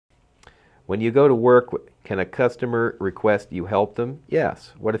When you go to work, can a customer request you help them?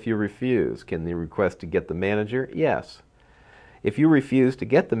 Yes. What if you refuse? Can they request to get the manager? Yes. If you refuse to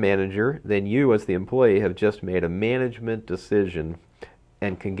get the manager, then you as the employee have just made a management decision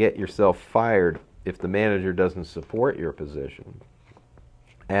and can get yourself fired if the manager doesn't support your position.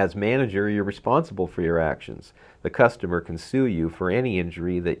 As manager, you're responsible for your actions. The customer can sue you for any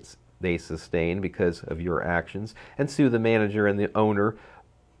injury that they sustain because of your actions and sue the manager and the owner,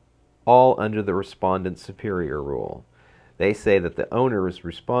 all under the respondent superior rule. They say that the owner is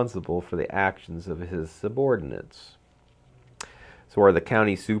responsible for the actions of his subordinates. So are the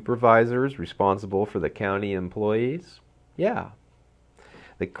county supervisors responsible for the county employees? Yeah.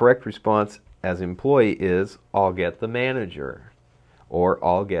 The correct response as employee is, I'll get the manager, or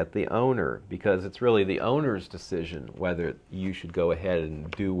I'll get the owner, because it's really the owner's decision whether you should go ahead and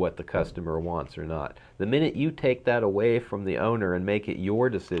do what the customer wants or not. The minute you take that away from the owner and make it your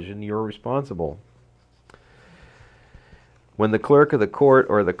decision, you're responsible. When the clerk of the court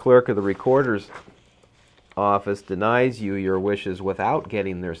or the clerk of the recorder's office denies you your wishes without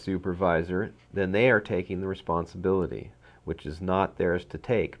getting their supervisor, then they are taking the responsibility, which is not theirs to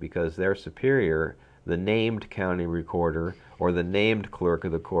take, because their superior, the named county recorder or the named clerk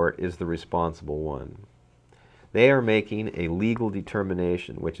of the court, is the responsible one. They are making a legal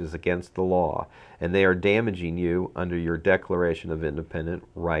determination which is against the law, and they are damaging you under your Declaration of Independent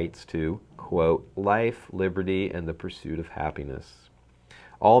Rights to, quote, life, liberty, and the pursuit of happiness.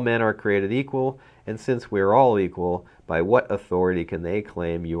 All men are created equal, and since we are all equal, by what authority can they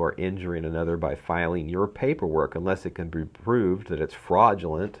claim you are injuring another by filing your paperwork unless it can be proved that it's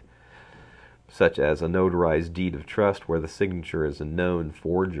fraudulent, such as a notarized deed of trust where the signature is a known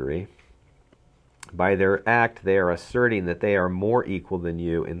forgery? By their act, they are asserting that they are more equal than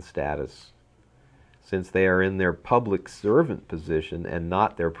you in status. Since they are in their public servant position and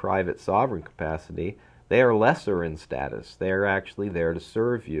not their private sovereign capacity, they are lesser in status. They are actually there to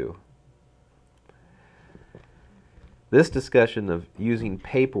serve you. This discussion of using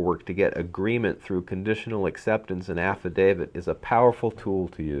paperwork to get agreement through conditional acceptance and affidavit is a powerful tool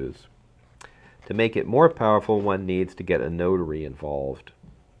to use. To make it more powerful, one needs to get a notary involved.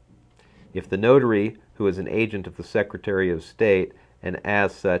 If the notary, who is an agent of the Secretary of State and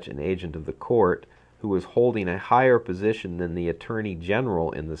as such an agent of the court, who is holding a higher position than the Attorney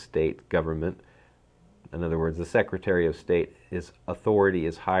General in the state government, in other words, the Secretary of State, his authority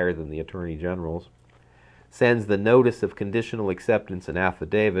is higher than the Attorney General's, sends the notice of conditional acceptance and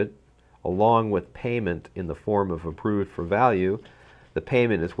affidavit, along with payment in the form of approved for value. The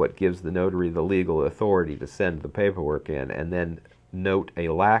payment is what gives the notary the legal authority to send the paperwork in, and then note a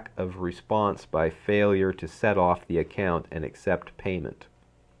lack of response by failure to set off the account and accept payment.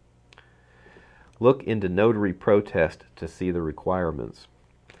 Look into notary protest to see the requirements.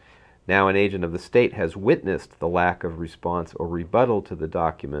 Now an agent of the state has witnessed the lack of response or rebuttal to the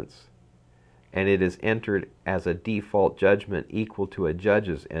documents, and it is entered as a default judgment equal to a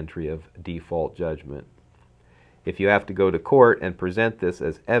judge's entry of default judgment. If you have to go to court and present this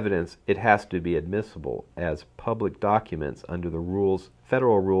as evidence, it has to be admissible as public documents under the rules,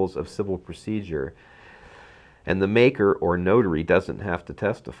 federal rules of civil procedure, and the maker or notary doesn't have to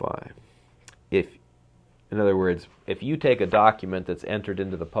testify. In other words, if you take a document that's entered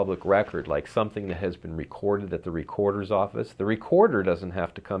into the public record, like something that has been recorded at the recorder's office, the recorder doesn't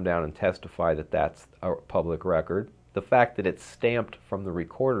have to come down and testify that that's a public record. The fact that it's stamped from the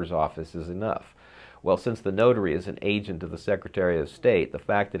recorder's office is enough. Well, since the notary is an agent of the Secretary of State, the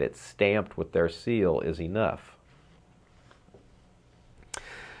fact that it's stamped with their seal is enough.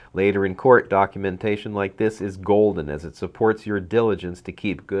 Later in court, documentation like this is golden, as it supports your diligence to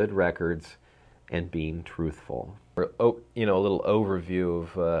keep good records and being truthful. A little overview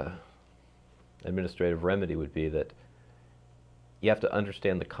of administrative remedy would be that you have to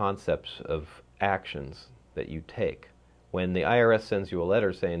understand the concepts of actions that you take. When the IRS sends you a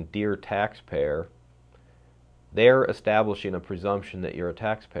letter saying, "Dear taxpayer," they're establishing a presumption that you're a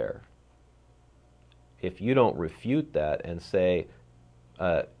taxpayer. If you don't refute that and say,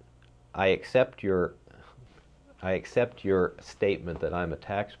 I accept your statement that I'm a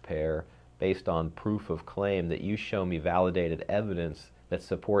taxpayer based on proof of claim, that you show me validated evidence that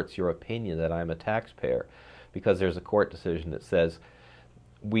supports your opinion that I'm a taxpayer, because there's a court decision that says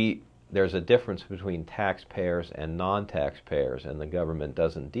there's a difference between taxpayers and non-taxpayers, and the government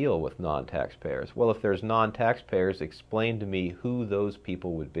doesn't deal with non-taxpayers. Well, if there's non-taxpayers, explain to me who those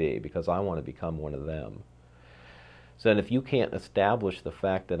people would be, because I want to become one of them. So then if you can't establish the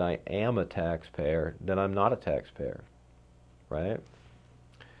fact that I am a taxpayer, then I'm not a taxpayer, right?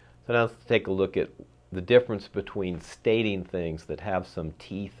 So now let's take a look at the difference between stating things that have some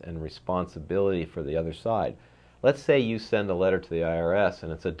teeth and responsibility for the other side. Let's say you send a letter to the IRS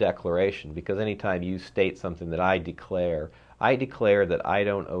and it's a declaration, because anytime you state something that I declare that I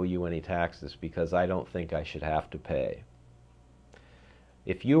don't owe you any taxes because I don't think I should have to pay.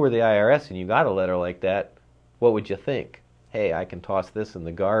 If you were the IRS and you got a letter like that, what would you think? Hey, I can toss this in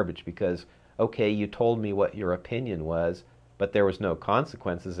the garbage because, okay, you told me what your opinion was, but there was no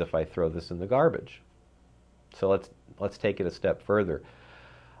consequences if I throw this in the garbage. So let's take it a step further.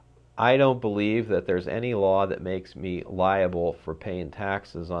 I don't believe that there's any law that makes me liable for paying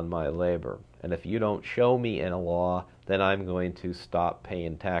taxes on my labor. And if you don't show me in a law, then I'm going to stop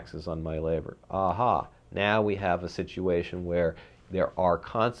paying taxes on my labor. Aha! Now we have a situation where there are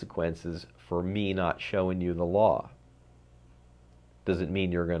consequences for me not showing you the law. Does it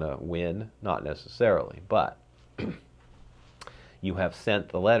mean you're going to win? Not necessarily, but you have sent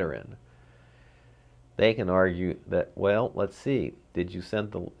the letter in. They can argue that, well, let's see, did you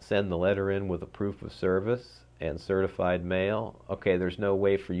send the letter in with a proof of service and certified mail? Okay, there's no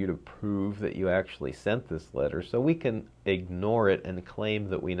way for you to prove that you actually sent this letter, so we can ignore it and claim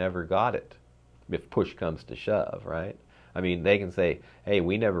that we never got it, if push comes to shove, right? I mean, they can say, hey,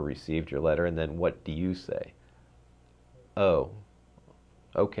 we never received your letter, and then what do you say? Oh,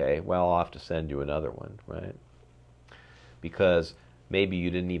 okay, well, I'll have to send you another one, right? Because maybe you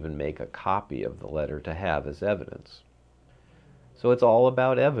didn't even make a copy of the letter to have as evidence. So it's all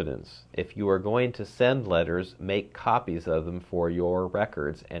about evidence. If you are going to send letters, make copies of them for your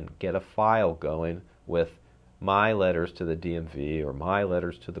records and get a file going with my letters to the DMV, or my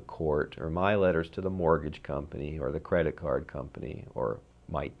letters to the court, or my letters to the mortgage company or the credit card company, or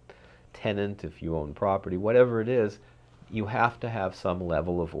my tenant if you own property, whatever it is. You have to have some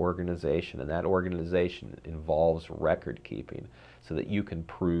level of organization, and that organization involves record keeping so that you can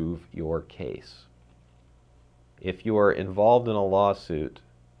prove your case. If you are involved in a lawsuit,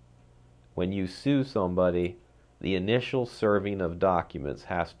 when you sue somebody, the initial serving of documents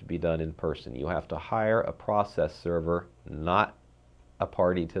has to be done in person. You have to hire a process server, not a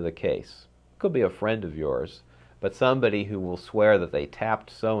party to the case. It could be a friend of yours, but somebody who will swear that they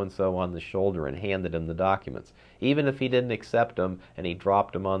tapped so-and-so on the shoulder and handed him the documents. Even if he didn't accept them and he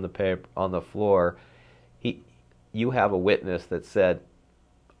dropped them on the floor, you have a witness that said,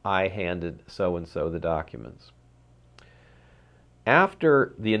 I handed so-and-so the documents.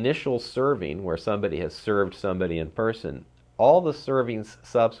 After the initial serving, where somebody has served somebody in person, all the servings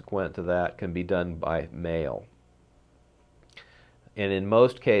subsequent to that can be done by mail. And in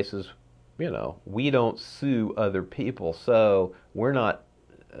most cases, we don't sue other people, so we're not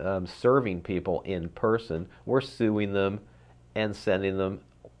serving people in person. We're suing them and sending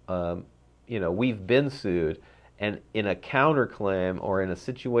them, we've been sued, and in a counterclaim or in a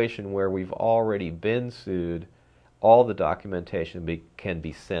situation where we've already been sued, all the documentation can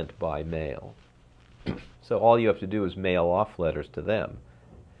be sent by mail. So all you have to do is mail off letters to them.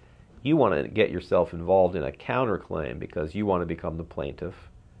 You want to get yourself involved in a counterclaim because you want to become the plaintiff.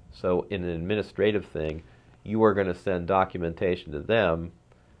 So in an administrative thing, you are going to send documentation to them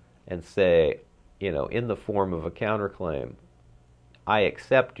and say, in the form of a counterclaim, I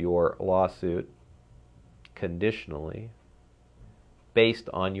accept your lawsuit conditionally based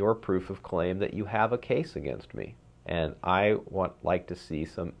on your proof of claim that you have a case against me. And I like to see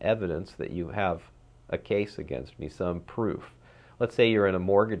some evidence that you have a case against me, some proof. Let's say you're in a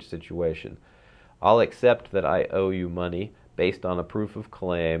mortgage situation. I'll accept that I owe you money based on a proof of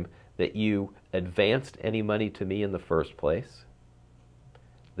claim that you advanced any money to me in the first place,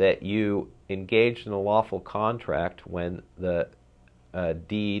 that you engaged in a lawful contract when the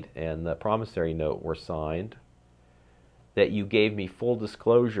deed and the promissory note were signed, that you gave me full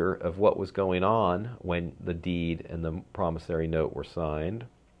disclosure of what was going on when the deed and the promissory note were signed,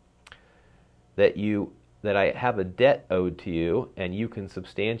 that I have a debt owed to you and you can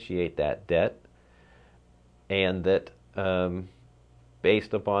substantiate that debt, and that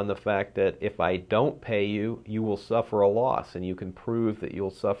based upon the fact that if I don't pay you, you will suffer a loss, and you can prove that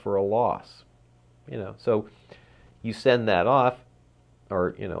you'll suffer a loss. So you send that off,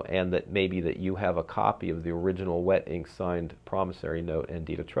 or and that maybe that you have a copy of the original wet ink signed promissory note and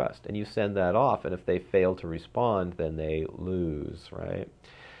deed of trust, and you send that off, and if they fail to respond, then they lose, right?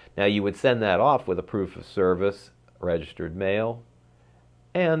 Now you would send that off with a proof of service, registered mail,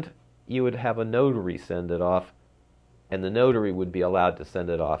 and you would have a notary send it off, and the notary would be allowed to send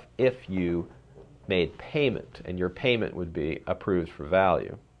it off if you made payment, and your payment would be approved for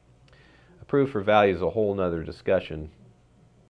value. Approved for value is a whole nother discussion